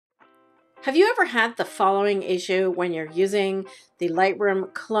Have you ever had the following issue when you're using the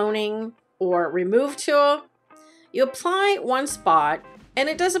Lightroom cloning or remove tool? You apply one spot and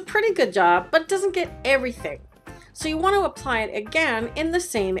it does a pretty good job, but doesn't get everything. So you want to apply it again in the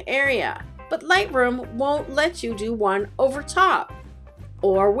same area, but Lightroom won't let you do one over top.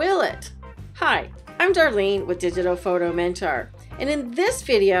 Or will it? Hi, I'm Darlene with Digital Photo Mentor, and in this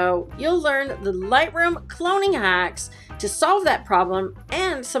video, you'll learn the Lightroom cloning hacks to solve that problem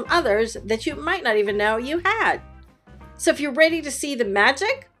and some others that you might not even know you had. So if you're ready to see the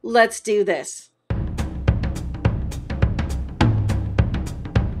magic, let's do this.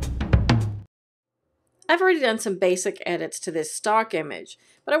 I've already done some basic edits to this stock image,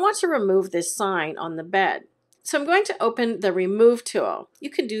 but I want to remove this sign on the bed. So I'm going to open the Remove tool.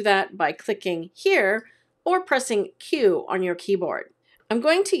 You can do that by clicking here or pressing Q on your keyboard. I'm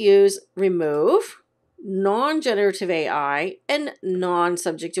going to use Remove, Non-Generative AI, and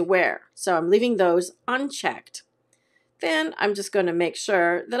Non-Subject Aware. So I'm leaving those unchecked. Then I'm just going to make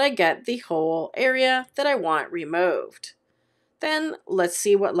sure that I get the whole area that I want removed. Then let's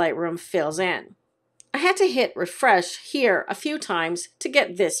see what Lightroom fills in. I had to hit refresh here a few times to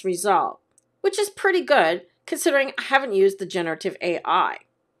get this result, which is pretty good considering I haven't used the generative AI.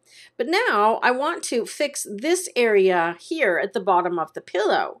 But now I want to fix this area here at the bottom of the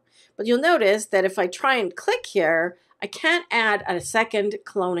pillow. But you'll notice that if I try and click here, I can't add a second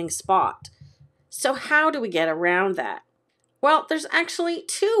cloning spot. So how do we get around that? Well, there's actually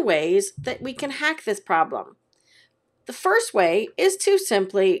two ways that we can hack this problem. The first way is to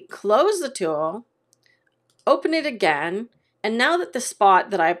simply close the tool, open it again, and now that the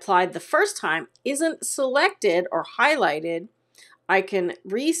spot that I applied the first time isn't selected or highlighted, I can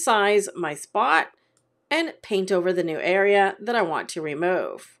resize my spot and paint over the new area that I want to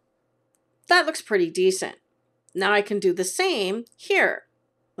remove. That looks pretty decent. Now I can do the same here.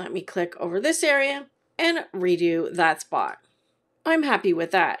 Let me click over this area and redo that spot. I'm happy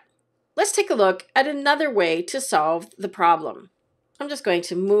with that. Let's take a look at another way to solve the problem. I'm just going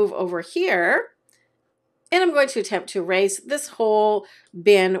to move over here and I'm going to attempt to erase this whole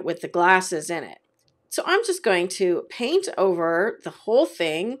bin with the glasses in it. So I'm just going to paint over the whole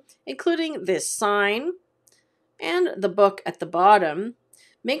thing, including this sign and the book at the bottom.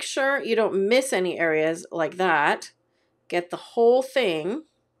 Make sure you don't miss any areas like that. Get the whole thing,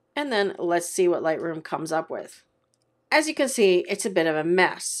 and then let's see what Lightroom comes up with. As you can see, it's a bit of a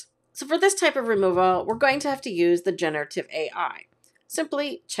mess. So for this type of removal, we're going to have to use the generative AI.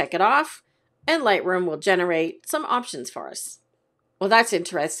 Simply check it off, and Lightroom will generate some options for us. Well, that's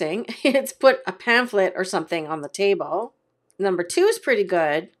interesting. It's put a pamphlet or something on the table. Number 2 is pretty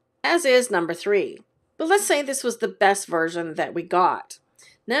good, as is number 3. But let's say this was the best version that we got.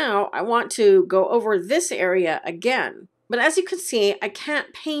 Now I want to go over this area again. But as you can see, I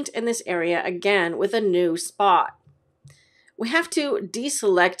can't paint in this area again with a new spot. We have to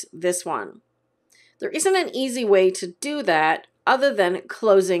deselect this one. There isn't an easy way to do that other than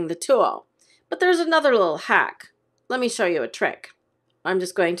closing the tool. But there's another little hack. Let me show you a trick. I'm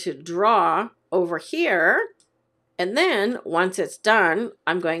just going to draw over here, and then once it's done,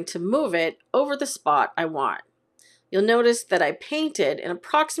 I'm going to move it over the spot I want. You'll notice that I painted in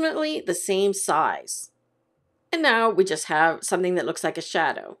approximately the same size. And now we just have something that looks like a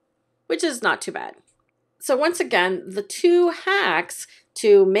shadow, which is not too bad. So once again, the two hacks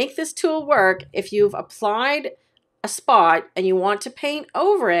to make this tool work if you've applied a spot and you want to paint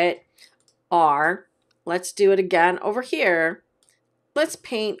over it are, let's do it again over here. Let's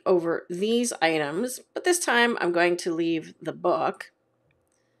paint over these items, but this time I'm going to leave the book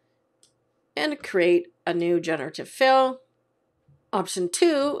and create a new generative fill. Option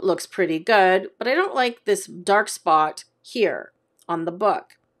 2 looks pretty good, but I don't like this dark spot here on the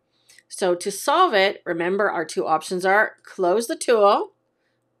book. So to solve it, remember our two options are close the tool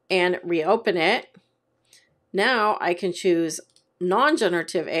and reopen it. Now I can choose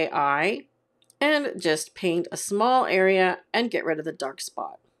non-generative AI and just paint a small area and get rid of the dark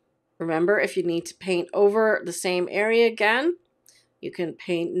spot. Remember, if you need to paint over the same area again, you can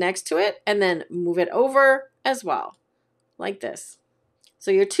paint next to it and then move it over as well, like this.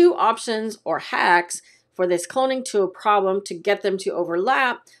 So your two options or hacks for this cloning tool problem to get them to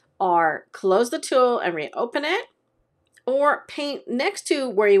overlap are close the tool and reopen it, or paint next to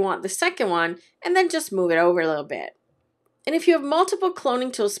where you want the second one and then just move it over a little bit. And if you have multiple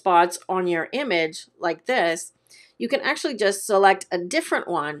cloning tool spots on your image like this, you can actually just select a different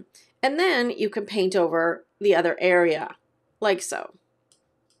one and then you can paint over the other area, like so.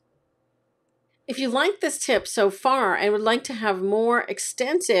 If you like this tip so far and would like to have more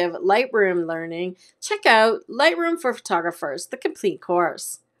extensive Lightroom learning, check out Lightroom for Photographers, the complete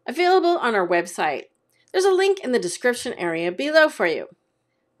course. available on our website. There's a link in the description area below for you.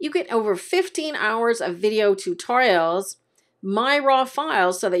 You get over 15 hours of video tutorials, my raw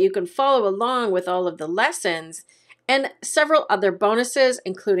files so that you can follow along with all of the lessons, and several other bonuses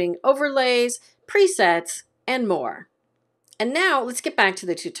including overlays, presets, and more. And now let's get back to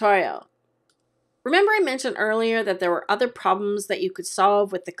the tutorial. Remember I mentioned earlier that there were other problems that you could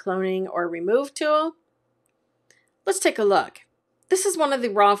solve with the cloning or remove tool? Let's take a look. This is one of the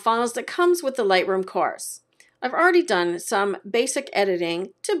raw files that comes with the Lightroom course. I've already done some basic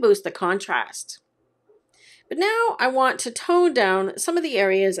editing to boost the contrast. But now I want to tone down some of the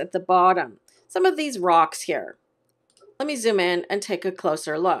areas at the bottom, some of these rocks here. Let me zoom in and take a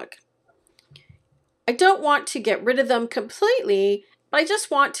closer look. I don't want to get rid of them completely, but I just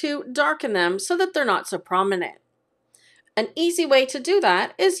want to darken them so that they're not so prominent. An easy way to do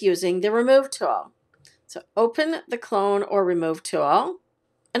that is using the remove tool. So open the clone or remove tool,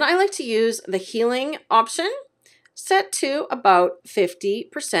 and I like to use the healing option set to about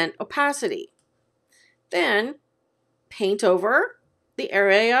 50% opacity. Then paint over the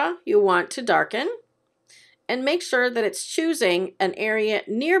area you want to darken and make sure that it's choosing an area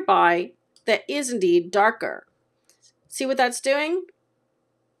nearby that is indeed darker. See what that's doing?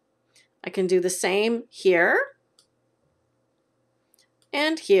 I can do the same here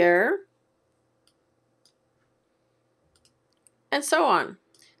and here and so on.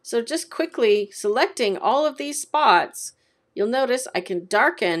 So just quickly selecting all of these spots, you'll notice I can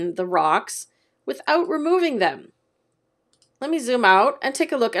darken the rocks without removing them. Let me zoom out and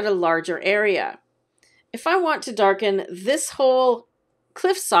take a look at a larger area. If I want to darken this whole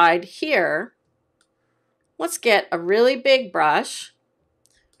cliffside here, let's get a really big brush,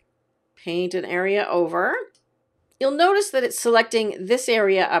 paint an area over. You'll notice that it's selecting this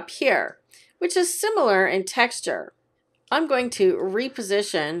area up here, which is similar in texture. I'm going to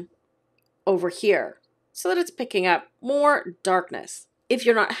reposition over here so that it's picking up more darkness. If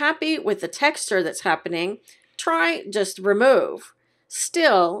you're not happy with the texture that's happening, try just remove,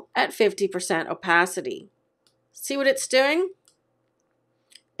 still at 50% opacity. See what it's doing?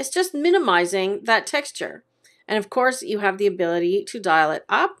 It's just minimizing that texture. And of course, you have the ability to dial it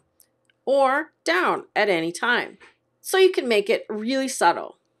up or down at any time. So you can make it really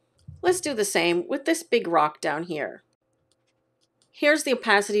subtle. Let's do the same with this big rock down here. Here's the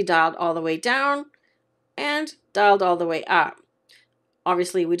opacity dialed all the way down and dialed all the way up.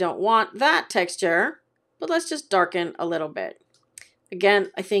 Obviously, we don't want that texture, but let's just darken a little bit. Again,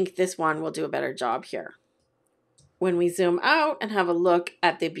 I think this one will do a better job here. When we zoom out and have a look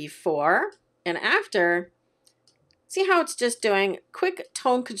at the before and after, see how it's just doing quick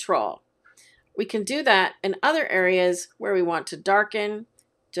tone control. We can do that in other areas where we want to darken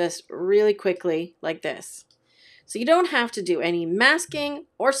just really quickly like this. So you don't have to do any masking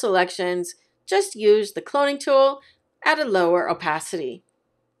or selections, just use the cloning tool at a lower opacity.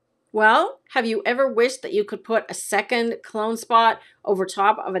 Well, have you ever wished that you could put a second clone spot over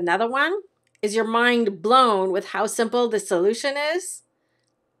top of another one? Is your mind blown with how simple the solution is?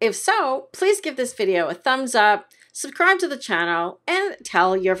 If so, please give this video a thumbs up, subscribe to the channel, and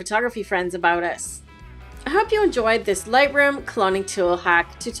tell your photography friends about us. I hope you enjoyed this Lightroom cloning tool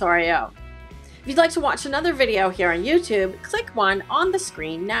hack tutorial. If you'd like to watch another video here on YouTube, click one on the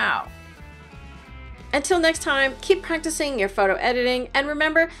screen now. Until next time, keep practicing your photo editing and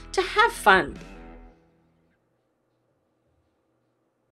remember to have fun.